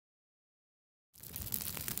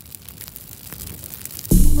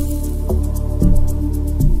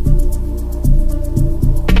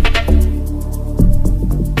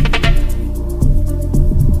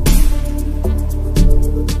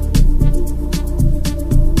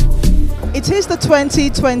It is the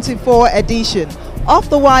 2024 edition of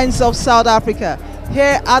the Wines of South Africa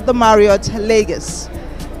here at the Marriott, Lagos.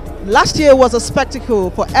 Last year was a spectacle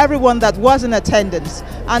for everyone that was in attendance,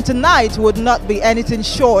 and tonight would not be anything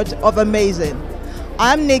short of amazing.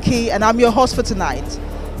 I'm Nikki and I'm your host for tonight.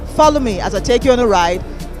 Follow me as I take you on a ride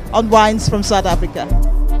on Wines from South Africa.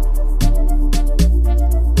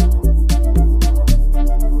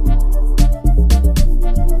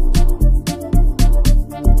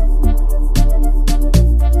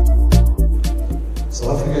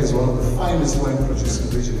 South Africa is one of the finest wine producing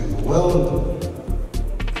regions in the world.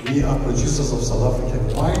 We are producers of South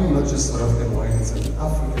African wine, not just South African wine, it's an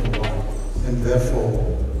African wine. And therefore,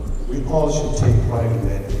 we all should take pride in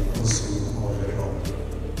that we consume our very own.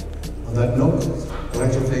 On that note, I'd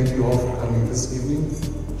like to thank you all for coming this evening,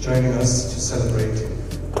 joining us to celebrate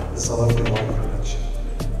the South African wine production.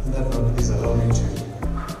 On that note, please allow me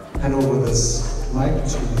to hand over this mic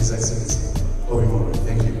to His Excellency, Obi.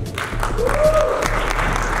 Thank you.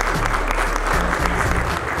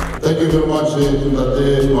 Thank you very much,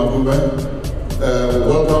 Ndate Makumbe.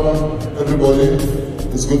 Welcome, everybody.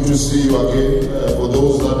 It's good to see you again. For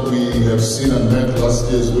those that we have seen and met last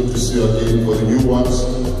year, it's good to see you again. For the new ones,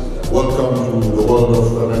 welcome to the world of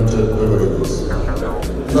fermented beverages.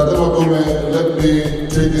 Ndate Makumbe, let me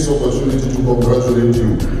take this opportunity to congratulate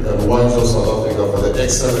you and Wines of South Africa for the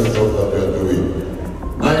excellent job that we are doing.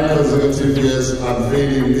 9 consecutive years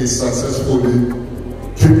unveiling is successfully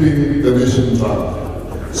keeping the nation dry.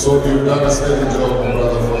 So you've done a steady job, my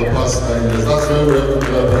brother, for the past 9 years. That's why we have to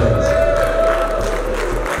clap hands.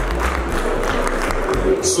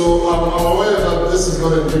 So I'm aware that this is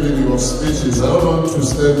not a giving of speeches. I don't want to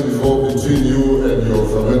stand between you and your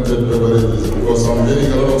fermented beverages because I'm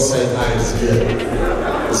getting a lot of side eyes here,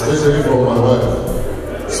 especially from my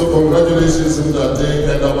wife. So congratulations in that day,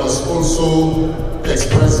 and I must also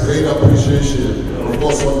express great appreciation, of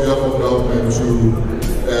course, on behalf of government to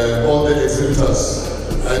all the exhibitors.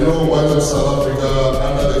 I know Wines of South Africa,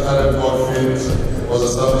 under the current outfit, was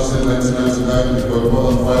established in 1999. We've got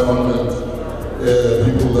more than 500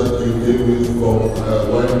 people that you deal with from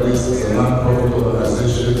wine business, a non-profit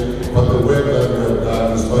organization. But the work that we have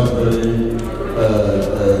done is quite very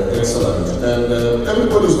excellent. And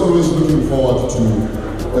everybody's always looking forward to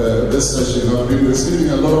this session. I've been receiving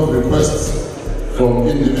a lot of requests from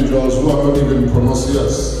individuals who are not even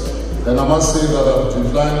connoisseurs. And I must say that I've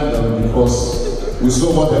declined them because we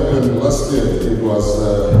saw what happened last year. It was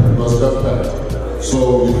jam-packed.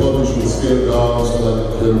 So we thought we should scale down so that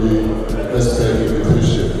it can be best paid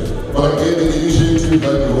invitation. But again, the initiative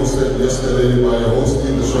that we hosted yesterday by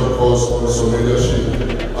hosting the short course on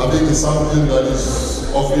sommeliership, I think it's something that is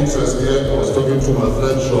of interest here. I was talking to my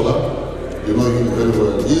friend Shola, you know him very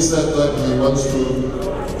well. He said that he wants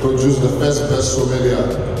to produce the first best sommelier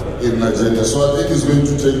in Nigeria. So I think he's going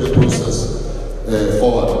to take the process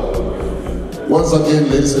forward. Once again,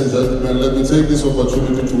 ladies and gentlemen, let me take this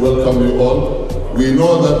opportunity to welcome you all. We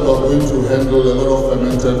know that we are going to handle a lot of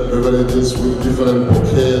fermented beverages with different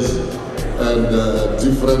bouquets and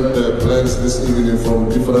different blends this evening from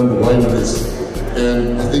different wineries.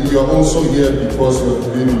 And I think you are also here because you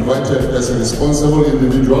have been invited as responsible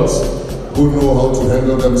individuals who know how to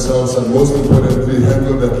handle themselves and most importantly,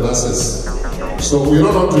 handle their classes. So we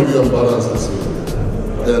don't want to be embarrassed this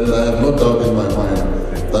evening. And I have no doubt in my mind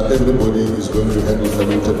that everybody is going to handle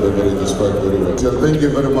fermented beverages quite very well. So thank you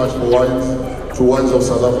very much to Wines of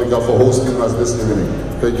South Africa for hosting us this evening.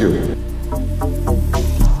 Thank you.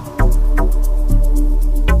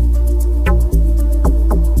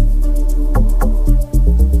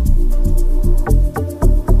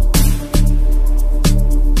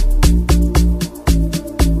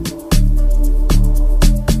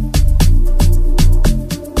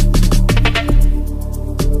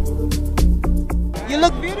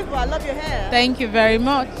 Thank you very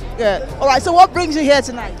much. Good. All right, so what brings you here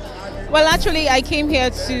tonight? Well, actually, I came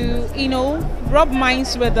here to, rub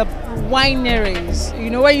minds with the wineries.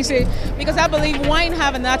 You know what you say? Because I believe wine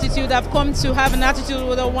have an attitude. I've come to have an attitude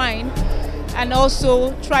with the wine and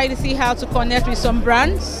also try to see how to connect with some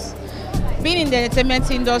brands. Being in the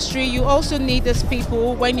entertainment industry, you also need these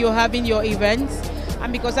people when you're having your events.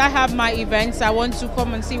 And because I have my events, I want to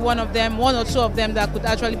come and see one or two of them that could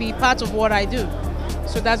actually be part of what I do.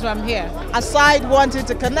 So that's why I'm here. Aside wanting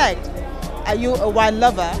to connect, are you a wine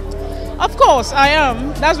lover? Of course, I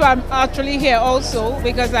am. That's why I'm actually here also,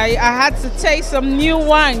 because I had to taste some new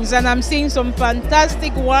wines and I'm seeing some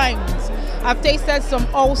fantastic wines. I've tasted some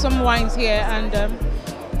awesome wines here, and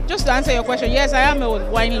just to answer your question, yes, I am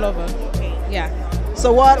a wine lover. Yeah.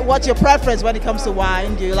 So what's your preference when it comes to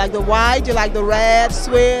wine? Do you like the white? Do you like the red,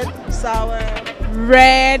 sweet, sour?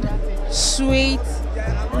 Red, sweet,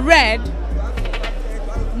 red,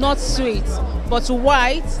 not sweet, but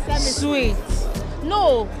white, sweet.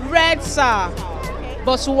 No, red sour,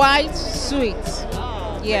 but white, sweet.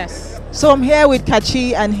 Yes. So I'm here with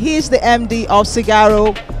Kachi, and he's the MD of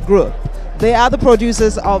Cigaro Group. They are the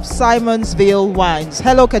producers of Simonsville wines.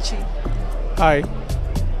 Hello, Kachi. Hi,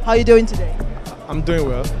 How are you doing today? I'm doing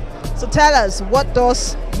well. So tell us, what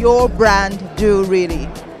does your brand do really?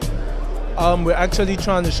 We're actually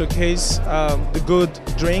trying to showcase the good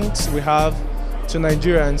drinks we have to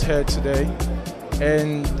Nigerians here today,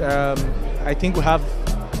 and I think we have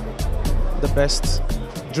the best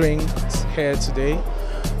drinks here today.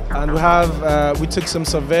 And we took some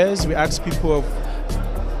surveys. We asked we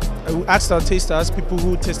asked our tasters, people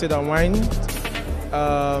who tasted our wine,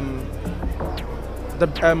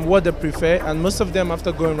 what they prefer, and most of them,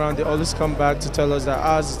 after going around, they always come back to tell us that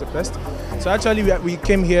ours is the best. So actually we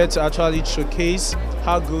came here to actually showcase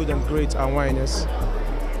how good and great our wine is.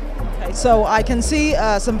 Okay, so I can see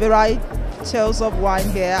some varieties of wine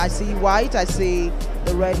here. I see white, I see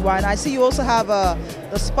the red wine. I see you also have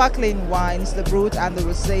the sparkling wines, the Brut and the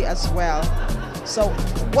Rosé as well. So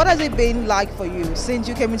what has it been like for you since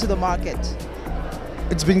you came into the market?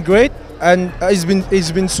 It's been great, and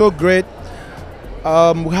it's been so great.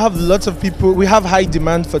 We have lots of people. We have high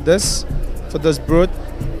demand for this Brut,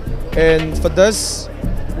 and for this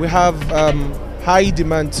we have high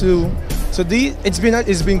demand too. So it's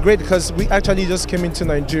been great because we actually just came into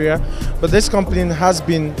Nigeria, but this company has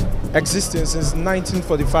been existing since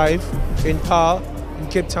 1945 in Paarl, in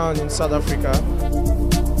Cape Town, in South Africa.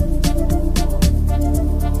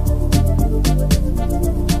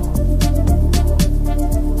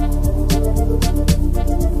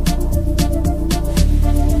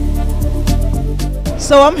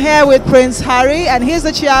 So I'm here with Prince Harry, and he's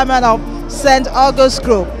the chairman of St. August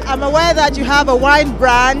Group. I'm aware that you have a wine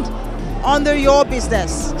brand under your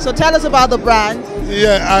business. So tell us about the brand.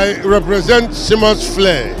 Yeah, I represent Simmons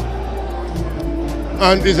Flair,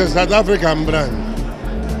 and it's a South African brand.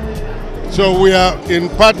 So we are in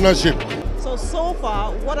partnership. So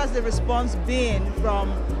far, what has the response been from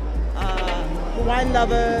wine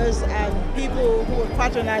lovers and people who have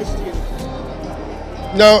patronized you?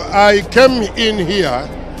 Now, I came in here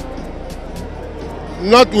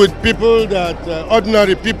not with people that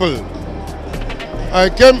ordinary people. I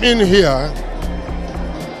came in here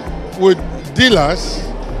with dealers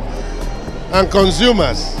and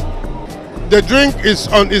consumers. The drink is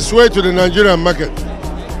on its way to the Nigerian market.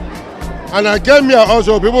 And I came here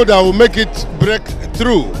also with people that will make it break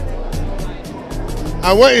through.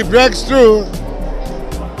 And when it breaks through,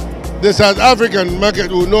 the South African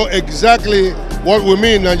market will know exactly what we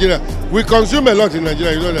mean in Nigeria. We consume a lot in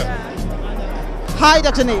Nigeria, you know that. Hi,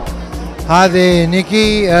 Dr. Nate. Hi there,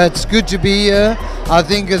 Nikki. It's good to be here. I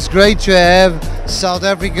think it's great to have South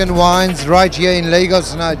African wines right here in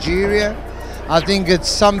Lagos, Nigeria. I think it's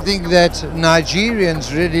something that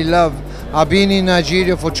Nigerians really love. I've been in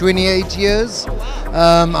Nigeria for 28 years.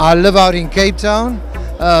 I live out in Cape Town.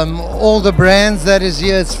 All the brands that is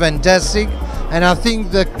here is fantastic. And I think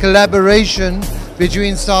the collaboration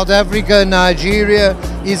between South Africa and Nigeria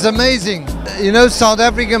is amazing. You know, South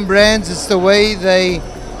African brands, it's the way they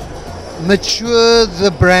mature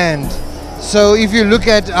the brand. So if you look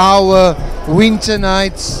at our winter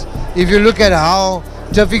nights, if you look at how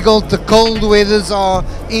difficult the cold weathers are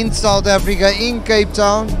in South Africa, in Cape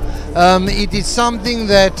Town, it is something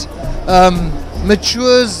that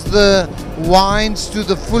matures the wines to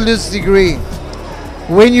the fullest degree.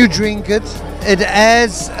 When you drink it, it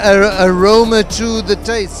adds an aroma to the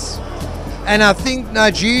taste. And I think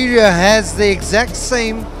Nigeria has the exact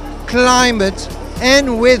same climate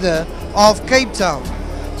and weather of Cape Town.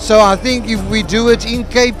 So I think if we do it in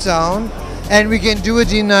Cape Town and we can do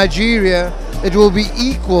it in Nigeria, it will be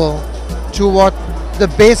equal to what the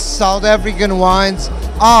best South African wines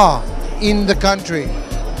are in the country.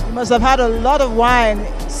 You must have had a lot of wine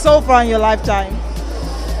so far in your lifetime.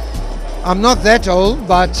 I'm not that old,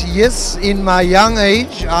 but yes, in my young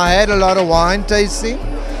age, I had a lot of wine tasting,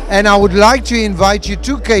 and I would like to invite you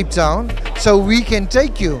to Cape Town so we can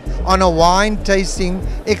take you on a wine tasting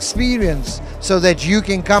experience so that you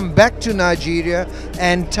can come back to Nigeria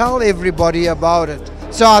and tell everybody about it.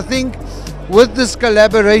 So I think with this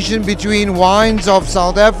collaboration between Wines of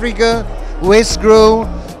South Africa, Westgrow,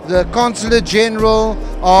 the Consulate General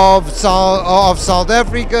of South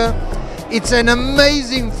Africa, it's an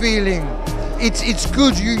amazing feeling. It's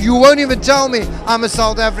good. You won't even tell me I'm a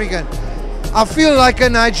South African. I feel like a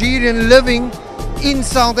Nigerian living in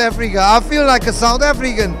South Africa. I feel like a South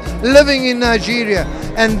African living in Nigeria.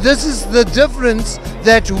 And this is the difference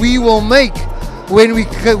that we will make when we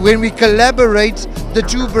collaborate the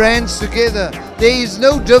two brands together. There is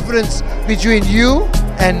no difference between you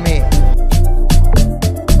and me.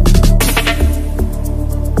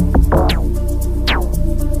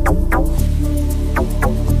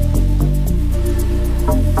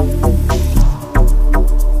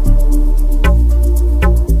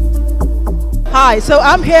 Hi, so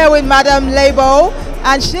I'm here with Madam Lebo,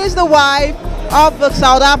 and she's the wife of the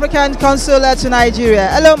South African consular to Nigeria.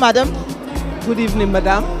 Hello, Madam. Good evening,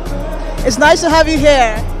 Madam. It's nice to have you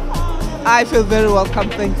here. I feel very welcome.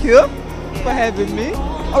 Thank you for having me.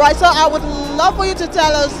 All right, so I would love for you to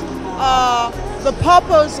tell us the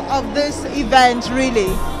purpose of this event,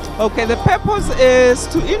 really. Okay, the purpose is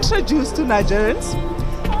to introduce to Nigerians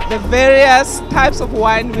the various types of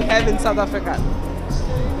wine we have in South Africa.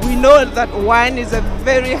 We know that wine is a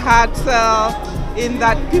very hard sell in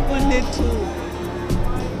that people need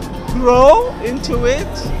to grow into it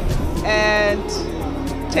and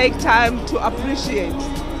take time to appreciate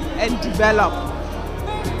and develop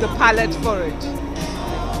the palate for it.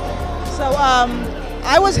 So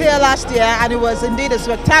I was here last year, and it was indeed a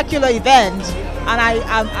spectacular event, and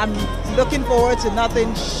I'm looking forward to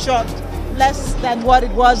nothing short less than what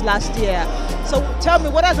it was last year. So tell me,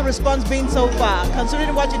 what has the response been so far,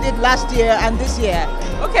 considering what you did last year and this year?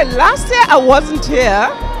 Okay, last year I wasn't here,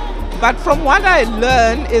 but from what I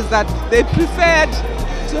learned is that they preferred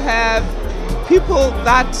to have people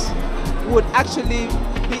that would actually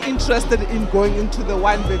be interested in going into the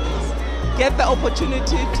wine business, get the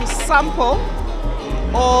opportunity to sample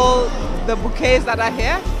all the bouquets that are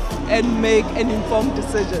here and make an informed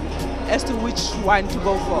decision as to which wine to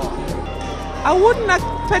go for. I would not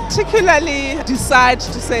particularly decide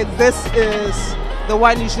to say this is the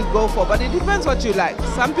wine you should go for, but it depends what you like.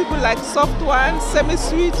 Some people like soft wines,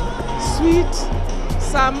 semi-sweet, sweet,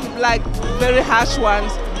 some like very harsh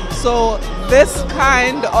ones. So this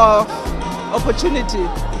kind of opportunity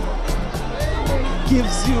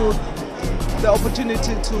gives you the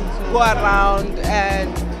opportunity to go around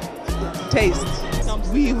and taste.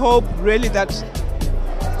 We hope really that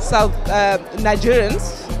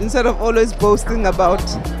Nigerians, instead of always boasting about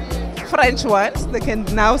French wines, they can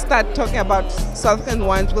now start talking about South African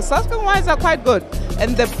wines, because South African wines are quite good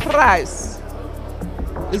and the price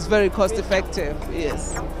is very cost effective.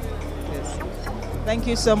 Yes. Yes. Thank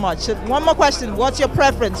you so much. One more question. What's your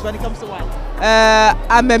preference when it comes to wine?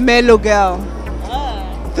 I'm a mellow girl.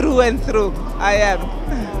 Through and through, I am.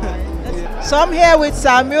 Yeah. So I'm here with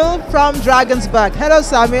Samuel from Drakensberg. Hello,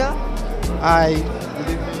 Samuel. Hi.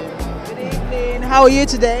 Good evening. How are you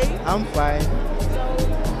today? I'm fine.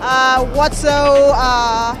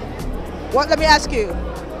 Let me ask you,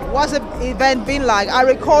 what's the event been like? I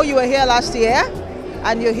recall you were here last year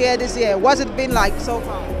and you're here this year. What's it been like so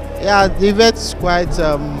far? Yeah, the event is quite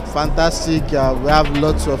fantastic. We have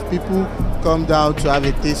lots of people come down to have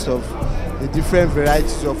a taste of the different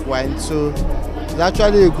varieties of wine. So it's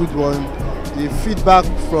actually a good one. The feedback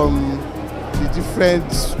from the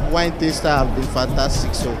different wine tasters have been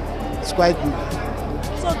fantastic. So it's quite good.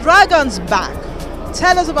 So Drakensberg.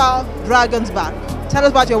 Tell us about Drakensberg. Tell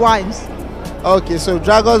us about your wines. Okay, so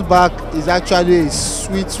Drakensberg is actually a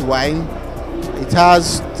sweet wine. It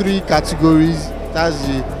has 3 categories. It has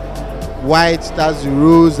the white, it has the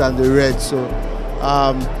rose and the red. So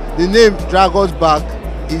the name Drakensberg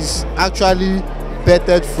is actually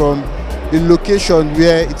bettered from the location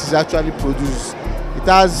where it is actually produced. It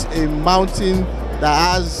has a mountain that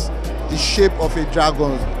has the shape of a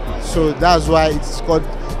dragon. So that's why it's called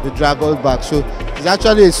the Drakensberg. So it's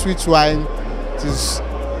actually a sweet wine. It is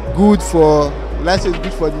good for, let's say it's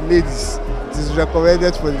good for the ladies. It is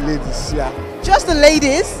recommended for the ladies, yeah. Just the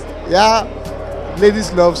ladies? Yeah,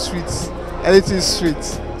 ladies love sweets. Anything sweet.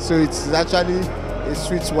 So it's actually a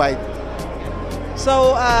sweet wine.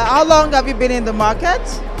 So how long have you been in the market?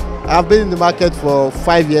 I've been in the market for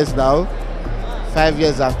 5 years now. 5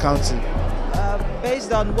 years and counting.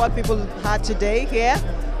 Based on what people had today here,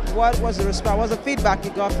 what was the response? What was the feedback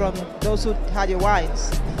you got from those who had your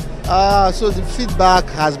wines? So the feedback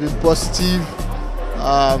has been positive,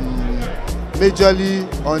 majorly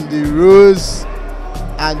on the rose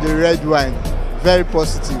and the red wine. Very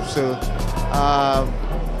positive. So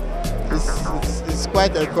it's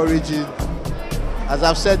quite encouraging. As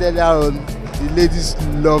I've said earlier on, the ladies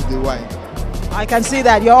love the wine. I can see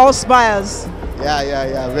that. You're all smiles.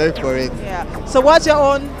 Yeah, very correct. Yeah. So what's your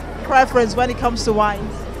own preference when it comes to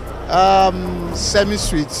wines?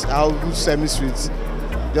 Semi-sweet. I'll do semi-sweet.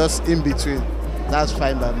 Just in between. That's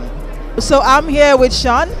fine by me. So I'm here with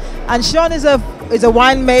Sean, and Sean is a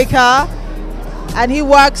winemaker, and he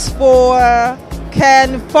works for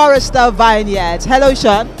Ken Forrester Vineyards. Hello,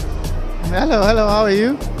 Sean. Hello, hello, how are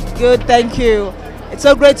you? Good, thank you. It's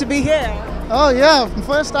so great to be here. Oh yeah,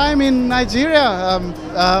 first time in Nigeria,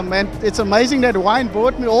 and it's amazing that wine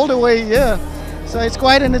brought me all the way here. So it's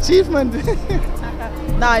quite an achievement.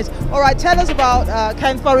 Nice. All right, tell us about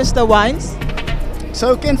Ken Forrester Wines.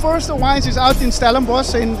 So Ken Forrester Wines is out in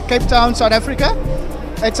Stellenbosch in Cape Town, South Africa.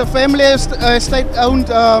 It's a family estate-owned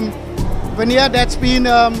vineyard that's been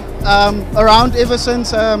around ever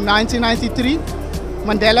since 1993.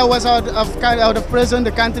 Mandela was out of prison,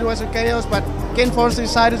 the country was in chaos, but Ken Forrester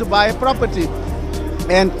decided to buy a property.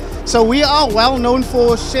 And so we are well known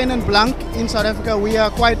for Chenin Blanc in South Africa. We are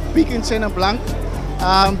quite big in Chenin Blanc.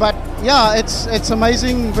 But yeah, it's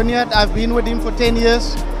amazing vineyard. I've been with him for 10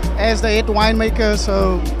 years as the head winemaker,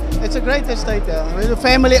 so it's a great estate there. We're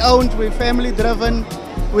family owned, we're family driven,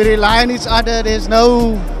 we rely on each other. There's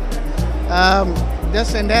no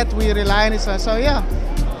this and that, we rely on each other, so yeah.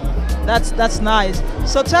 That's nice.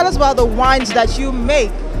 So tell us about the wines that you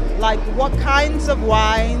make, like what kinds of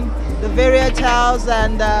wine, the varietals,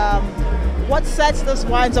 and what sets those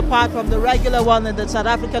wines apart from the regular one in the South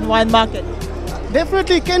African wine market?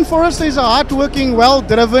 Definitely, Ken Forrester is a hard-working,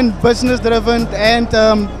 well-driven, business-driven, and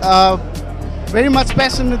very much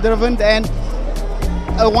passion-driven. And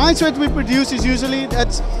wines that we produce is usually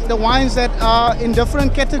the wines that are in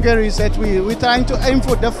different categories. That we're trying to aim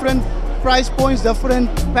for different price points,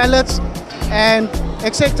 different palates, and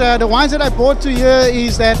etc. The wines that I brought to here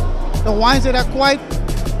is that the wines that are quite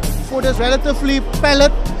for this relatively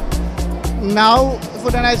palate now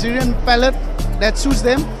for the Nigerian palate that suits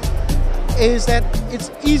them. Is that it's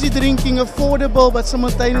easy drinking, affordable, but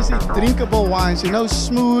simultaneously drinkable wines. You know,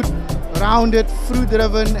 smooth, rounded,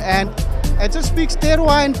 fruit-driven, and it just speaks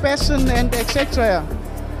terroir and passion and etc.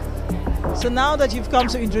 So now that you've come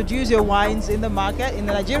to introduce your wines in the market, in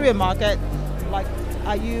the Nigerian market, like,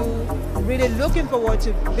 are you really looking forward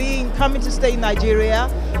to coming to stay in Nigeria?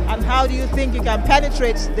 And how do you think you can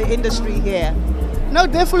penetrate the industry here? No,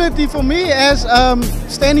 definitely for me as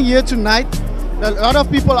standing here tonight. A lot of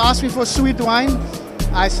people ask me for sweet wine.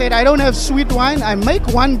 I said I don't have sweet wine. I make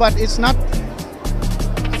one, but it's not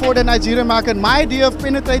for the Nigerian market. My idea of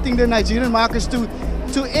penetrating the Nigerian market is to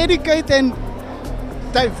educate and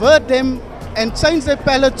divert them and change their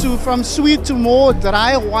palate from sweet to more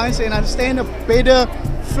dry wines and understand a better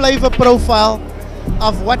flavor profile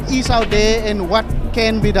of what is out there and what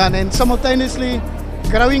can be done, and simultaneously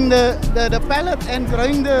growing the palate and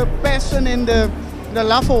growing the passion and the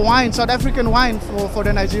love for wine, South African wine for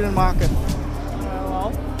the Nigerian market.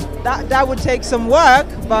 Well, that would take some work,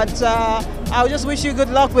 but I just wish you good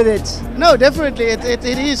luck with it. No, definitely, it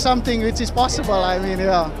is something which is possible. I mean,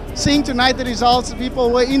 yeah. Seeing tonight the results,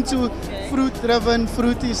 people were into fruit-driven,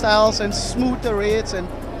 fruity styles and smoother reds, and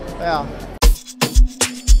yeah.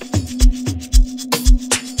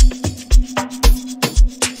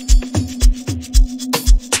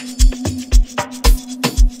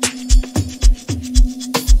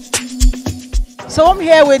 So I'm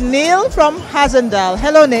here with Neil from Hazendal.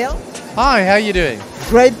 Hello, Neil. Hi, how are you doing?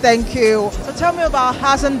 Great, thank you. So tell me about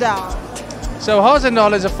Hazendal. So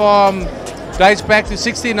Hazendal is a farm dates back to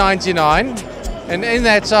 1699, and in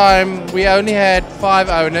that time we only had 5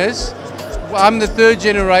 owners. I'm the 3rd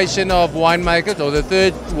generation of winemakers, or the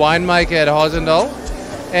 3rd winemaker at Hazendal,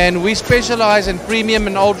 and we specialize in premium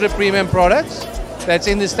and ultra premium products that's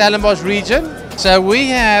in the Stellenbosch region. So we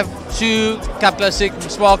have 2 Cup Classic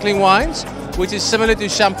sparkling wines, which is similar to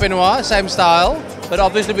Champenois, same style, but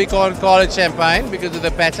obviously we can't call it champagne because of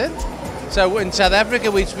the patent. So in South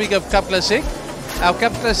Africa we speak of Cup Classic. Our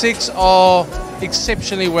Cup Classics are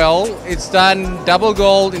exceptionally well. It's done double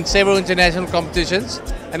gold in several international competitions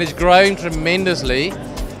and it's growing tremendously.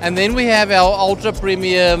 And then we have our ultra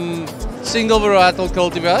premium single varietal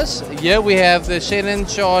cultivars. Here we have the Chenin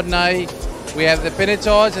Chardonnay, we have the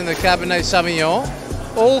Pinotage and the Cabernet Sauvignon.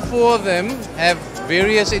 All 4 of them have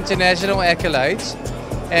various international accolades,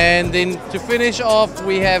 and then to finish off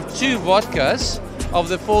we have 2 vodkas of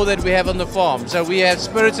the 4 that we have on the farm. So we have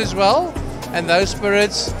spirits as well, and those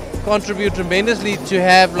spirits contribute tremendously to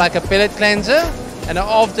have like a palate cleanser and an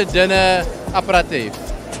after dinner aperitif.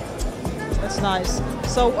 That's nice.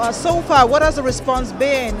 So so far, what has the response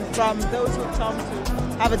been from those who come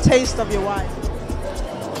to have a taste of your wine?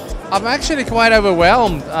 I'm actually quite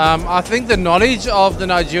overwhelmed. I think the knowledge of the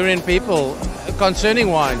Nigerian people concerning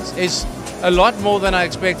wines is a lot more than I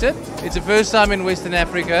expected. It's the first time in Western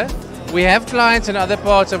Africa. We have clients in other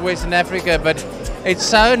parts of Western Africa, but it's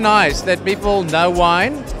so nice that people know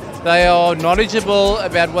wine. They are knowledgeable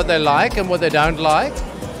about what they like and what they don't like.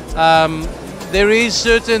 There is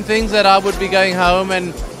certain things that I would be going home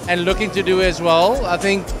and looking to do as well. I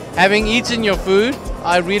think having eaten your food,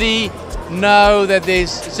 I really know that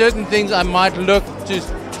there's certain things I might look to,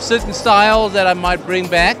 certain styles that I might bring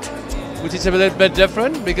back, which is a little bit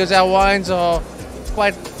different because our wines are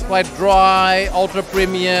quite dry, ultra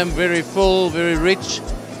premium, very full, very rich.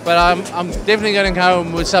 But I'm definitely going to go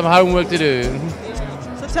home with some homework to do.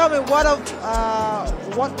 So tell me,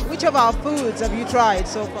 which of our foods have you tried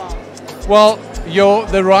so far? Well,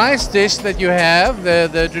 the rice dish that you have,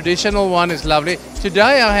 the traditional one, is lovely.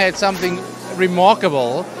 Today I had something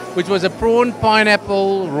remarkable, which was a prawn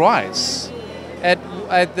pineapple rice. It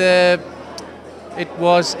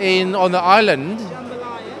was on the island.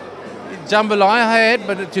 Jambalaya I had,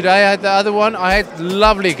 but today I had the other one. I had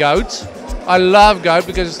lovely goat. I love goat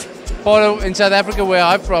because in South Africa where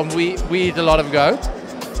I'm from, we eat a lot of goat.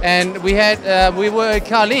 And we were at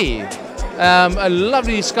Kali, a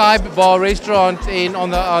lovely sky bar restaurant on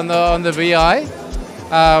the VI.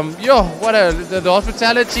 The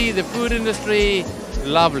hospitality, the food industry,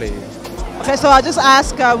 lovely. Okay, so I'll just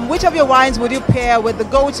ask, which of your wines would you pair with the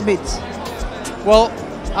goat meat? Well,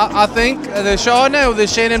 I think the Chardonnay or the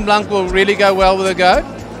Chenin Blanc will really go well with the goat,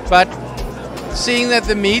 but seeing that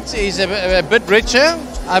the meat is a bit richer,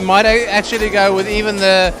 I might actually go with even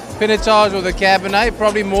the Pinotage or the Cabernet,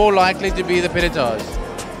 probably more likely to be the Pinotage.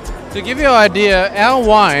 To give you an idea, our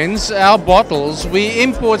wines, our bottles, we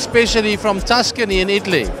import specially from Tuscany in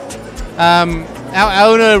Italy. Our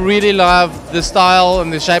owner really loved the style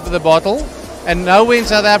and the shape of the bottle, and nowhere in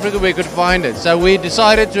South Africa we could find it. So we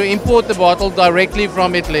decided to import the bottle directly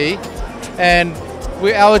from Italy, and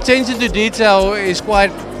our attention to detail is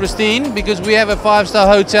quite pristine because we have a 5-star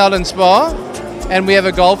hotel and spa, and we have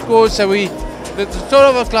a golf course. So the sort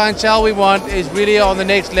of a clientele we want is really on the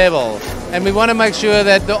next level, and we want to make sure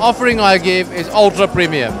that the offering I give is ultra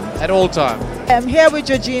premium at all times. I'm here with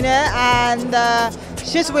Georgina, and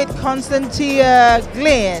she's with Constantia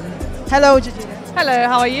Glenn. Hello, Georgina. Hello,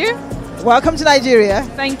 how are you? Welcome to Nigeria.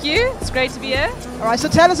 Thank you. It's great to be here. All right, so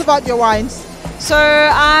tell us about your wines. So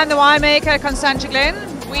I'm the winemaker at Constantia Glen.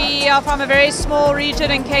 We are from a very small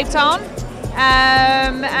region in Cape Town,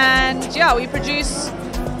 and yeah, we produce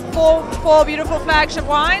four beautiful flagship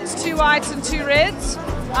wines, 2 whites and 2 reds.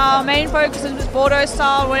 Our main focus is Bordeaux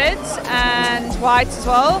style reds and whites as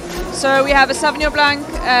well. So we have a Sauvignon Blanc,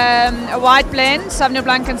 a white blend, Sauvignon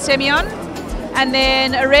Blanc and Semillon, and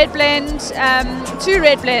then a red blend, 2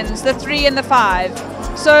 red blends, the 3 and the 5.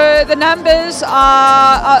 So the numbers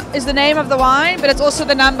is the name of the wine, but it's also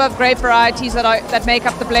the number of grape varieties that make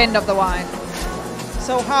up the blend of the wine.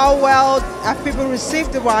 So how well have people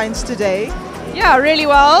received the wines today? Yeah, really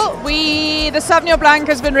well. The Sauvignon Blanc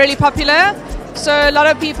has been really popular. So a lot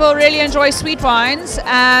of people really enjoy sweet wines,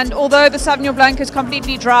 and although the Sauvignon Blanc is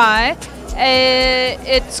completely dry,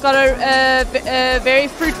 it's got a very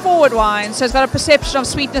fruit-forward wine, so it's got a perception of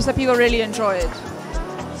sweetness that people really enjoyed.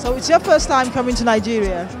 So it's your first time coming to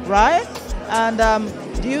Nigeria, right? And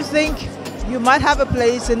do you think you might have a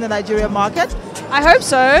place in the Nigeria market? I hope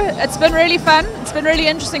so. It's been really fun. It's been really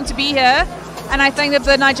interesting to be here, and I think that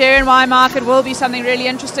the Nigerian wine market will be something really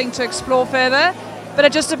interesting to explore further. But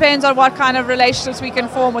it just depends on what kind of relationships we can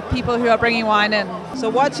form with people who are bringing wine in. So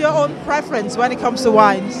what's your own preference when it comes to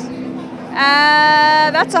wines?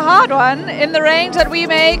 That's a hard one. In the range that we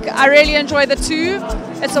make, I really enjoy the 2.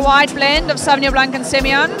 It's a white blend of Sauvignon Blanc and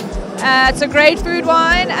Semillon. It's a great food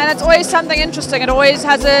wine, and it's always something interesting. It always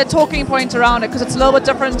has a talking point around it because it's a little bit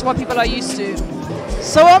different to what people are used to.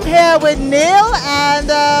 So I'm here with Neil, and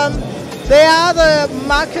they are the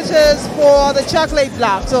marketers for the chocolate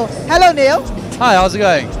block. So hello, Neil. Hi, how's it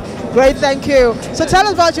going? Great, thank you. So tell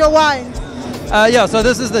us about your wine. Yeah, so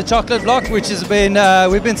this is the chocolate block, which has been,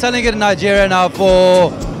 we've been selling it in Nigeria now for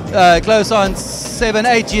close on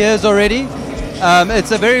 7-8 years already. It's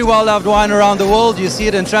a very well-loved wine around the world. You see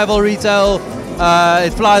it in travel retail.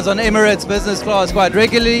 It flies on Emirates business class quite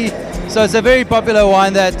regularly. So it's a very popular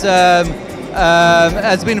wine that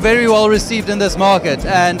has been very well received in this market.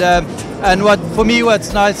 And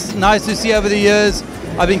what's nice to see over the years,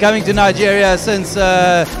 I've been coming to Nigeria since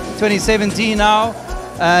 2017 now,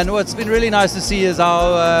 and what's been really nice to see is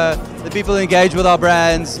how the people engage with our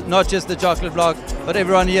brands, not just the chocolate block, but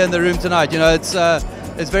everyone here in the room tonight. You know, it's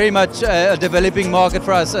very much a developing market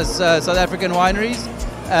for us as South African wineries,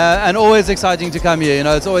 and always exciting to come here. You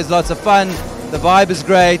know, it's always lots of fun. The vibe is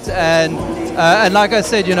great, and like I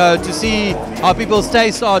said, you know, to see how people's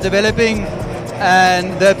tastes are developing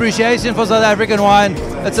and the appreciation for South African wine,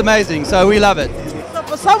 it's amazing. So we love it.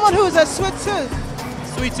 For someone who's a sweet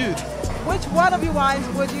tooth, which one of your wines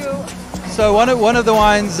would you? So one of the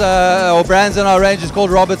wines or brands in our range is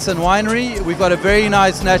called Robertson Winery. We've got a very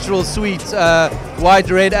nice natural sweet white,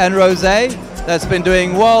 red and rosé that's been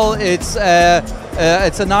doing well. It's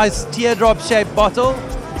It's a nice teardrop shaped bottle,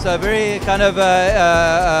 so very kind of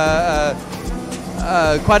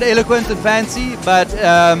quite eloquent and fancy, but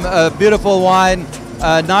a beautiful wine,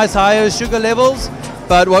 nice higher sugar levels.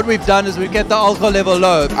 But what we've done is we've kept the alcohol level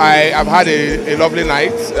low. I have had a lovely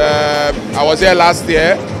night. I was here last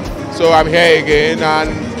year, so I'm here again, and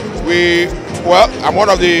I'm one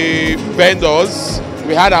of the vendors.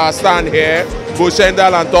 We had our stand here,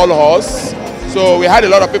 Bushendal and Tall Horse. So we had a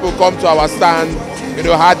lot of people come to our stand,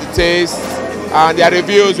 had the taste, and their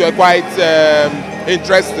reviews were quite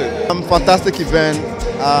interesting. Fantastic event,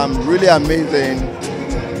 really amazing.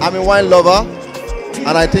 I'm a wine lover,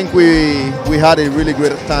 and I think we had a really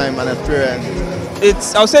great time and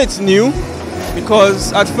experience. I'll say it's new,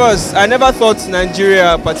 because at first I never thought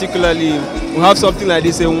Nigeria particularly will have something like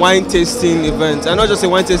this, a wine tasting event, and not just a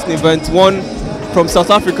wine tasting event, one from South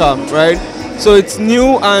Africa, right? So it's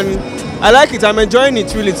new and I like it. I'm enjoying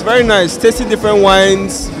it really. It's very nice, tasting different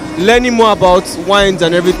wines, learning more about wines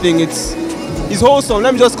and everything. It's wholesome.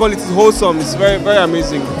 Let me just call it wholesome. It's very, very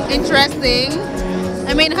amazing. Interesting.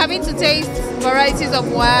 I mean, having to taste varieties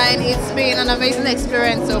of wine, it's been an amazing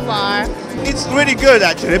experience so far. It's really good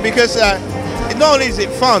actually, because not only is it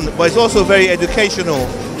fun, but it's also very educational.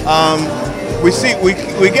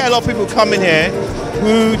 We get a lot of people coming here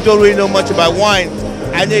who don't really know much about wine,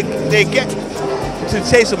 and they get to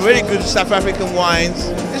taste some really good South African wines.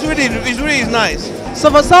 It's really nice. So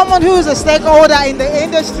for someone who is a stakeholder in the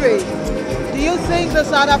industry, do you think the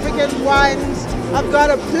South African wines have got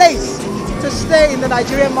a place to stay in the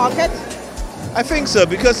Nigerian market? I think so,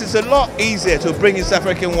 because it's a lot easier to bring in South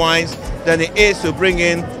African wines than it is to bring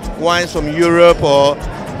in wines from Europe or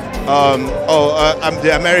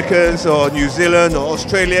the Americans or New Zealand or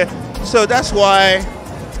Australia. So that's why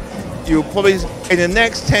you probably, in the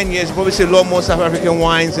next 10 years, you probably see a lot more South African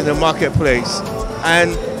wines in the marketplace.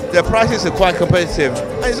 And the prices are quite competitive.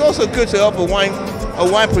 And it's also good to help a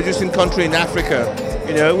wine producing country in Africa,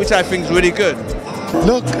 which I think is really good.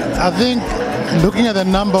 Look, I think looking at the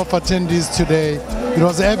number of attendees today, it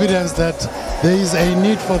was evidence that there is a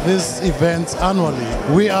need for this event annually.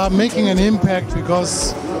 We are making an impact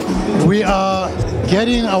because we are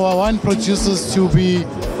getting our wine producers to be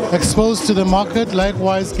exposed to the market,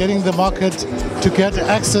 likewise getting the market to get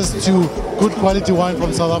access to good quality wine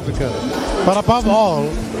from South Africa. But above all,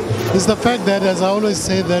 is the fact that, as I always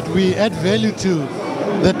say, that we add value to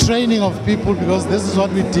the training of people, because this is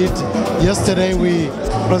what we did yesterday. We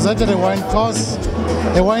presented a wine course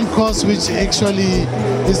which actually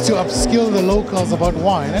is to upskill the locals about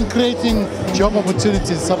wine and creating job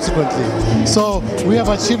opportunities subsequently. So we have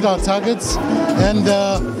achieved our targets, and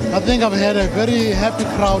I think I've had a very happy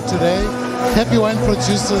crowd today. Happy wine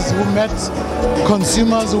producers who met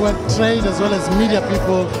consumers, who had trade as well as media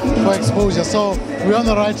people for exposure. So we're on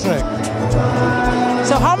the right track.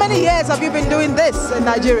 So how many years have you been doing this in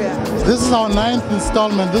Nigeria? This is our 9th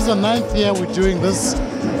installment. This is the 9th year we're doing this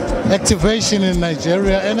activation in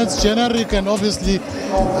Nigeria, and it's generic, and obviously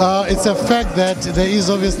it's a fact that there is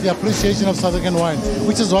obviously appreciation of South African wine,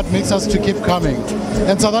 which is what makes us to keep coming.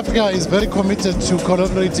 And South Africa is very committed to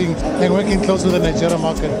collaborating and working close with the Nigerian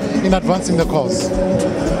market in advancing the cause.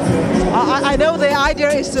 I know the idea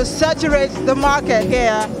is to saturate the market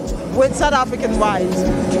here with South African wines.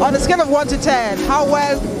 On a scale of 1 to 10, how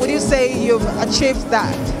well would you say you've achieved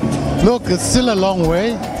that? Look, it's still a long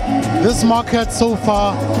way. This market so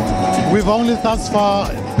far, we've only thus far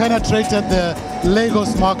penetrated the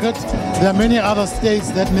Lagos market. There are many other states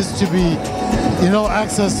that needs to be,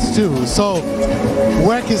 access to. So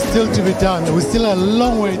work is still to be done. We're still a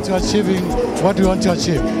long way to achieving what we want to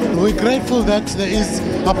achieve. We're grateful that there is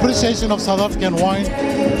appreciation of South African wine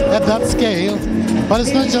at that scale, but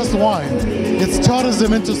it's not just wine. It's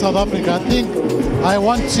tourism into South Africa. I think I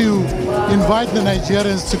want to invite the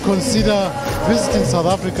Nigerians to consider visiting South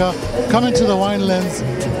Africa, come into the winelands,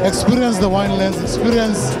 experience the winelands,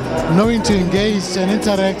 experience knowing to engage and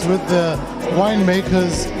interact with the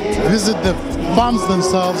winemakers, visit the farms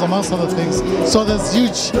themselves, amongst other things. So there's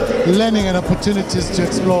huge learning and opportunities to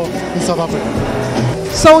explore in South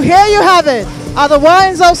Africa. So here you have it, are the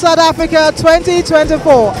Wines of South Africa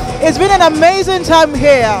 2024. It's been an amazing time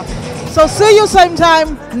here. So see you same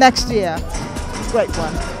time next year. Great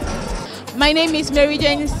one. My name is Mary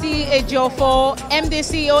Jane C. Ejiofor, MD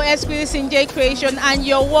CEO Experience J Creation, and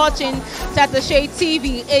you're watching Tatashe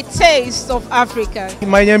TV, a taste of Africa.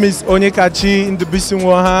 My name is Onyekachi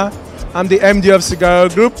Ndubisunwaha. I'm the MD of Cigaro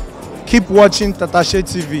Group. Keep watching Tatashe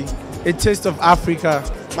TV, a taste of Africa.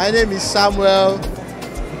 My name is Samuel.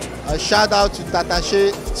 A shout out to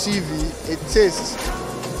Tatashe TV, a taste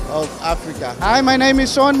of Africa. Hi, my name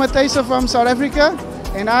is Sean Matesa from South Africa.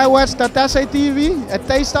 And I watch Tatashe TV, A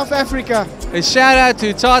Taste of Africa. A shout out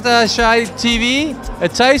to Tata Shai TV, A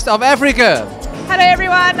Taste of Africa. Hello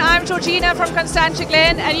everyone, I'm Georgina from Constantia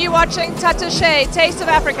Glen and you're watching Tatashe, Taste of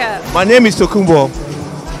Africa. My name is Tokumbo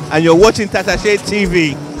and you're watching Tatashe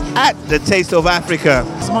TV at the Taste of Africa.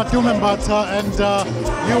 It's Matume Mbata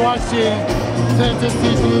and you're watching Taste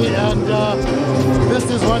TV and this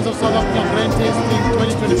is Wines of South Africa Grain Tasting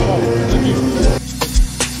 2024. Thank you.